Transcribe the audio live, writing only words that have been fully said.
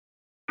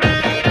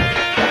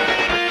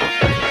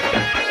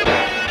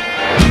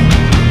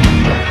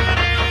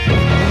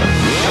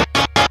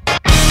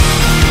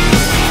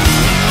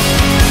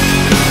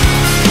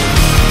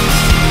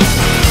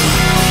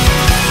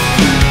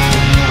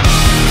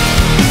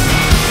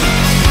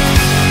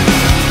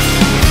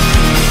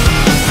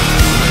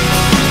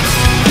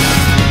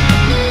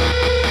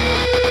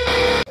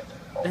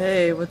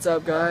What's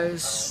up,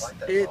 guys?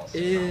 It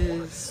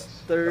is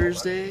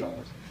Thursday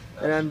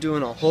and I'm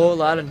doing a whole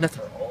lot of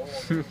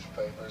nothing.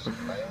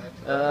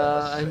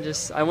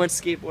 I went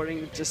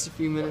skateboarding just a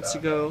few minutes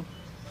ago.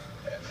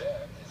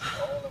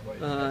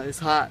 It's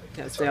hot,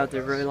 can't stay out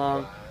there very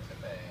long.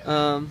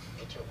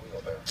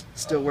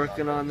 Still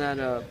working on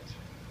that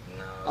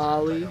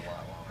ollie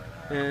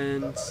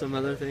and some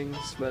other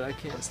things, but I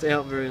can't stay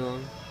out very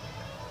long.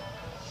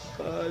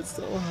 It's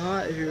so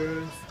hot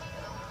here.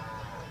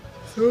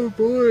 So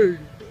bored.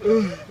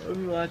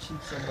 I'm watching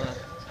some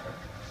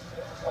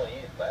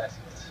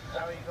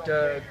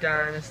The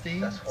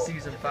Dynasty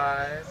season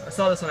 5. I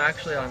saw this one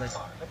actually on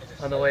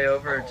the way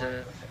over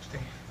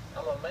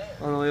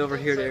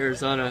here to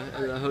Arizona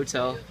at the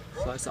hotel,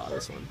 so I saw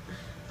this one.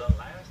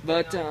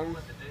 But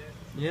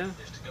yeah,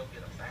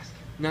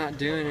 not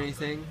doing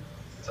anything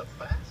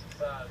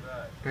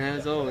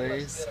as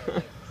always.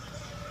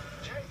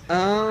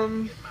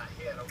 I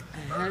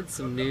had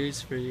some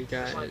news for you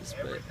guys,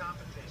 but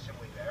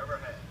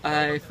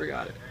I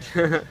forgot it.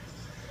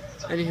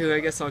 Anywho,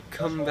 I guess I'll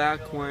come back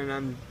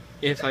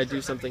if I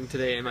do something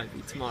today. It might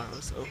be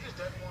tomorrow, so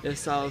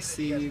guess I'll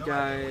see you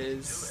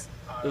guys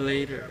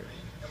later.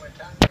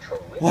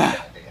 Wow.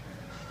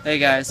 Hey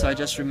guys, so I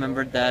just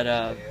remembered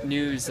that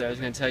news that I was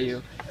going to tell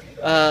you.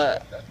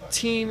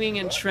 Teaming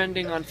and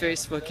trending on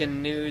Facebook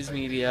and news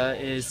media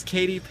is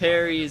Katy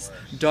Perry's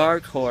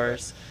Dark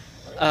Horse.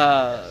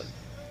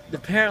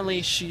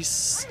 Apparently she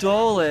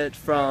stole it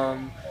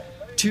from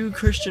two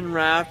Christian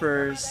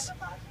rappers'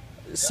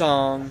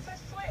 song.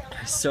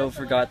 I so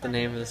forgot the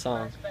name of the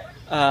song.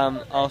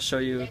 I'll show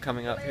you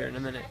coming up here in a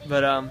minute.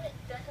 But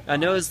I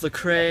know it's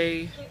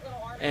Lecrae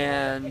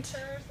and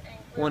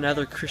one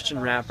other Christian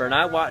rapper, and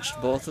I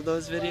watched both of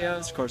those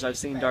videos. Of course, I've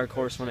seen Dark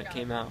Horse when it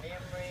came out.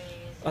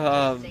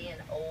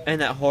 And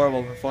that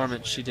horrible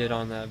performance she did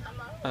on the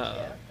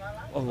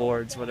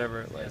awards, whatever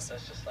it was.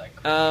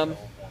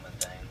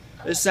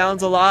 It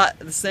sounds a lot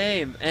the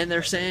same, and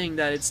they're saying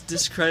that it's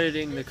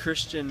discrediting the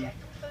Christian,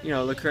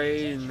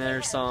 Lecrae and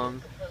their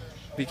song,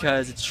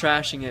 because it's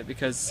trashing it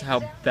because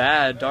how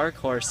bad Dark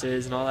Horse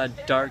is and all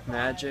that dark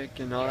magic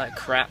and all that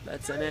crap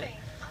that's in it.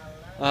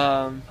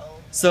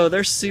 So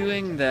they're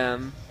suing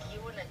them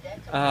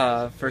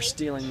for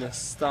stealing the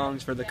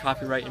songs for the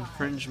copyright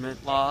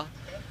infringement law.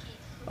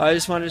 I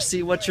just wanted to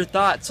see what's your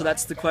thoughts. So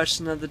that's the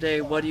question of the day.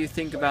 What do you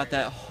think about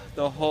that?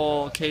 The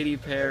whole Katy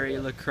Perry,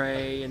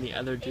 Lecrae, and the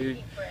other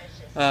dude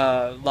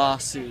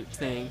lawsuit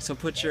thing. So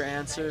put your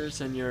answers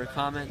and your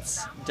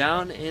comments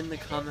down in the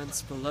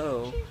comments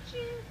below.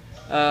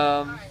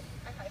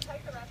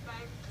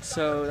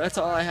 So that's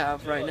all I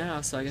have right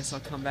now. So I guess I'll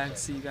come back and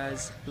see you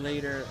guys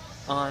later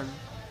on.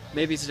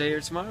 Maybe today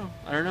or tomorrow.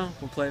 I don't know.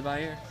 We'll play it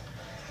by ear.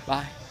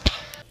 Bye.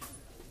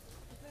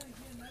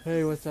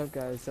 Hey, what's up,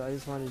 guys? So I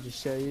just wanted to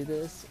show you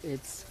this.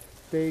 It's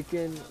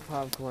bacon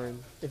popcorn.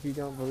 If you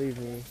don't believe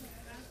me,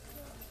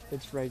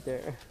 it's right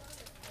there.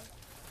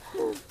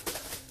 And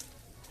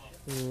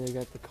then they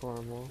got the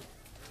caramel.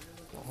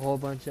 A whole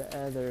bunch of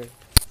other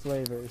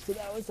flavors. So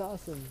that was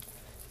awesome.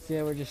 So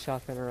yeah, we're just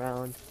shopping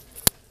around.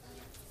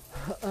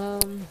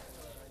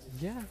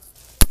 Yeah.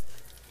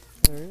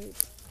 Alright.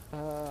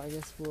 I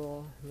guess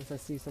unless I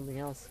see something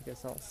else, I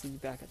guess I'll see you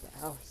back at the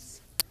house.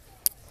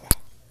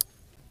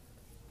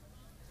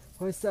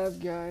 What's up,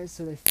 guys?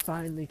 So they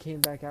finally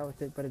came back out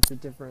with it, but it's a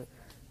different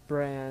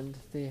brand.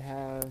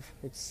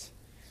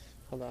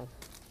 Hold on.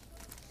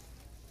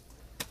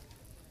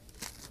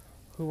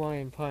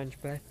 Hawaiian Punch,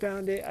 but I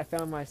found it. I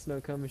found my snow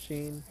cone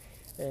machine,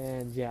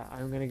 and yeah,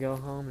 I'm gonna go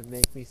home and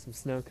make me some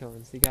snow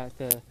cones. You got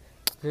the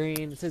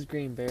green, it says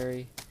green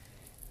berry,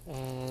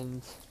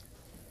 and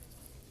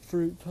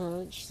fruit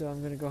punch, so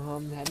I'm gonna go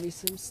home and have me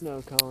some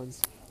snow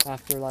cones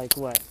after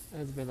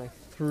it's been like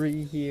 3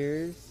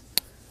 years.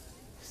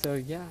 So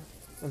yeah,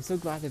 I'm so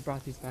glad they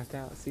brought these back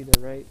out. See,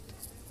 they're right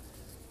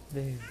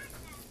there.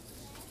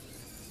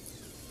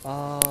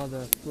 Oh,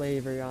 the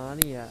flavor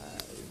on ya,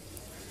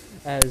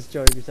 as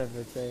Joey Giuseppe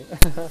would say.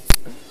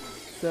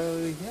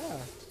 So yeah,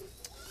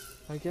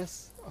 I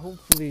guess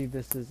hopefully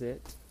this is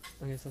it.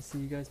 I guess I'll see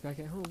you guys back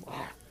at home.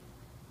 Oh.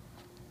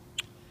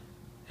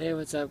 Hey,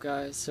 what's up,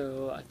 guys?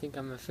 So I think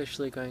I'm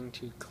officially going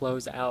to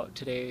close out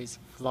today's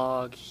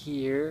vlog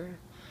here.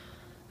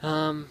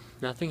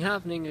 Nothing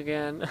happening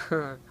again.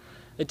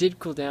 It did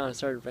cool down. It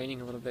started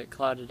raining a little bit,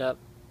 clouded up,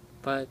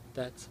 but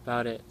that's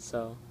about it.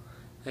 So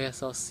I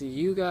guess I'll see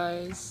you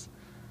guys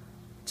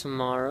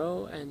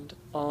tomorrow, and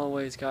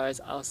always,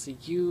 guys, I'll see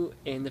you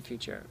in the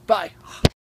future. Bye!